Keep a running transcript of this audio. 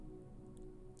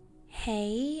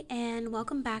Hey, and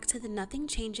welcome back to the Nothing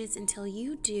Changes Until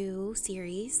You Do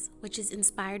series, which is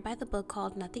inspired by the book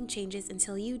called Nothing Changes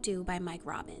Until You Do by Mike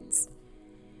Robbins.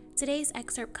 Today's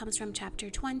excerpt comes from chapter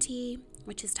 20,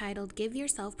 which is titled Give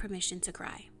Yourself Permission to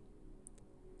Cry.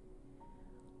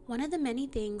 One of the many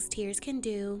things tears can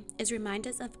do is remind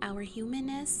us of our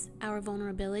humanness, our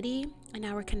vulnerability, and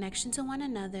our connection to one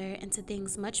another and to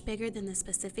things much bigger than the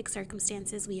specific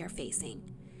circumstances we are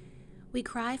facing. We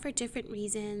cry for different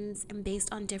reasons and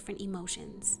based on different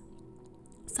emotions.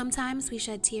 Sometimes we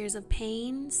shed tears of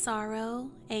pain,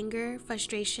 sorrow, anger,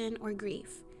 frustration, or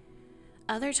grief.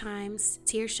 Other times,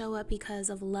 tears show up because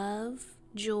of love,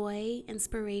 joy,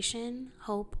 inspiration,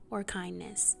 hope, or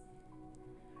kindness.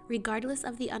 Regardless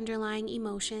of the underlying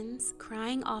emotions,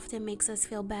 crying often makes us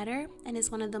feel better and is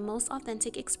one of the most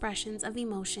authentic expressions of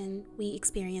emotion we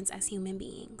experience as human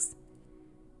beings.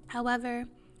 However,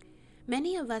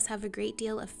 many of us have a great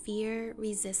deal of fear,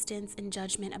 resistance, and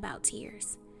judgment about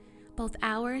tears, both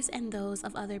ours and those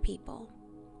of other people.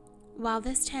 While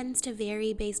this tends to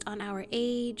vary based on our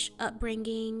age,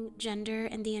 upbringing, gender,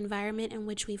 and the environment in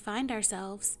which we find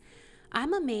ourselves,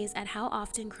 I'm amazed at how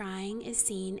often crying is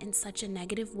seen in such a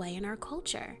negative way in our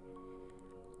culture.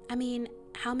 I mean,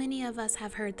 how many of us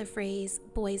have heard the phrase,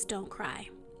 "boys don't cry"?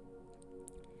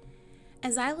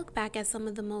 As I look back at some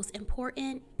of the most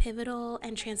important, pivotal,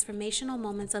 and transformational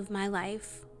moments of my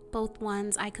life, both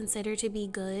ones I consider to be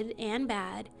good and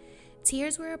bad,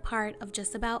 tears were a part of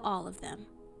just about all of them.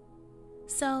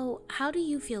 So, how do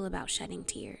you feel about shedding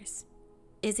tears?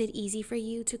 Is it easy for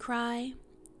you to cry?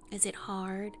 Is it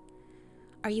hard?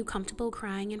 Are you comfortable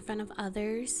crying in front of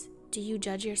others? Do you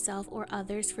judge yourself or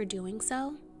others for doing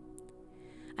so?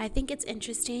 I think it's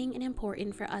interesting and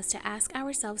important for us to ask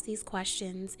ourselves these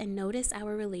questions and notice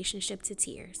our relationship to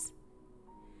tears.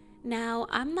 Now,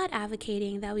 I'm not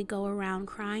advocating that we go around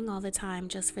crying all the time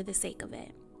just for the sake of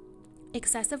it.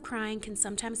 Excessive crying can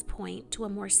sometimes point to a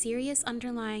more serious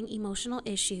underlying emotional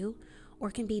issue or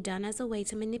can be done as a way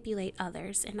to manipulate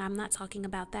others, and I'm not talking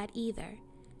about that either.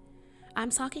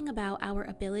 I'm talking about our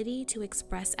ability to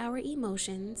express our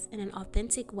emotions in an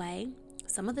authentic way,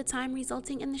 some of the time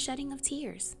resulting in the shedding of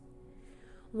tears.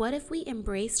 What if we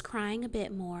embraced crying a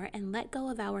bit more and let go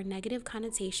of our negative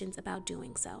connotations about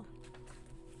doing so?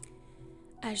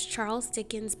 As Charles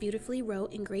Dickens beautifully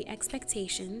wrote in Great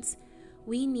Expectations,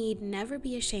 we need never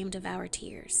be ashamed of our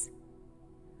tears.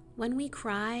 When we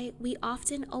cry, we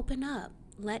often open up,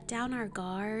 let down our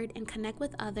guard, and connect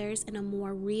with others in a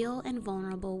more real and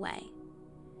vulnerable way.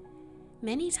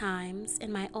 Many times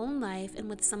in my own life and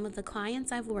with some of the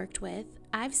clients I've worked with,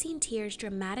 I've seen tears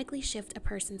dramatically shift a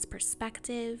person's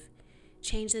perspective,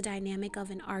 change the dynamic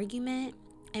of an argument,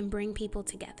 and bring people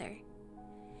together.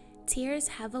 Tears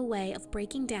have a way of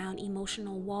breaking down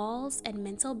emotional walls and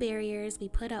mental barriers we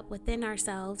put up within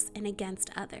ourselves and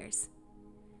against others.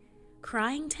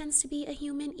 Crying tends to be a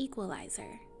human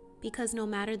equalizer because no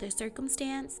matter the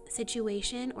circumstance,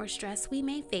 situation, or stress we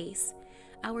may face,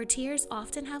 our tears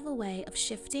often have a way of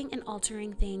shifting and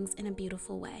altering things in a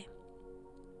beautiful way.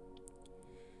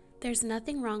 There's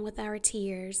nothing wrong with our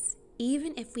tears,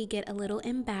 even if we get a little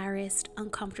embarrassed,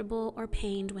 uncomfortable, or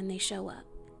pained when they show up.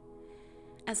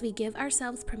 As we give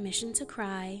ourselves permission to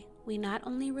cry, we not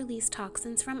only release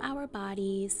toxins from our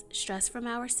bodies, stress from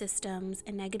our systems,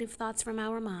 and negative thoughts from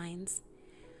our minds,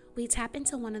 we tap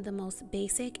into one of the most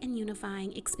basic and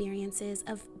unifying experiences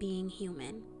of being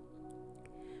human.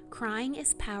 Crying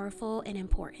is powerful and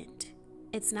important.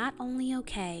 It's not only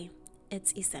okay,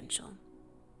 it's essential.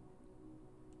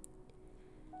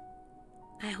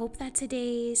 I hope that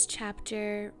today's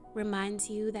chapter reminds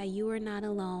you that you are not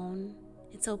alone.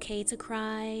 It's okay to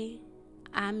cry.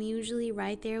 I'm usually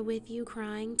right there with you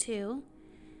crying too.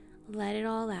 Let it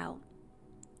all out.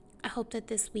 I hope that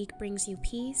this week brings you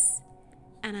peace,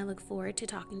 and I look forward to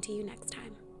talking to you next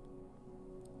time.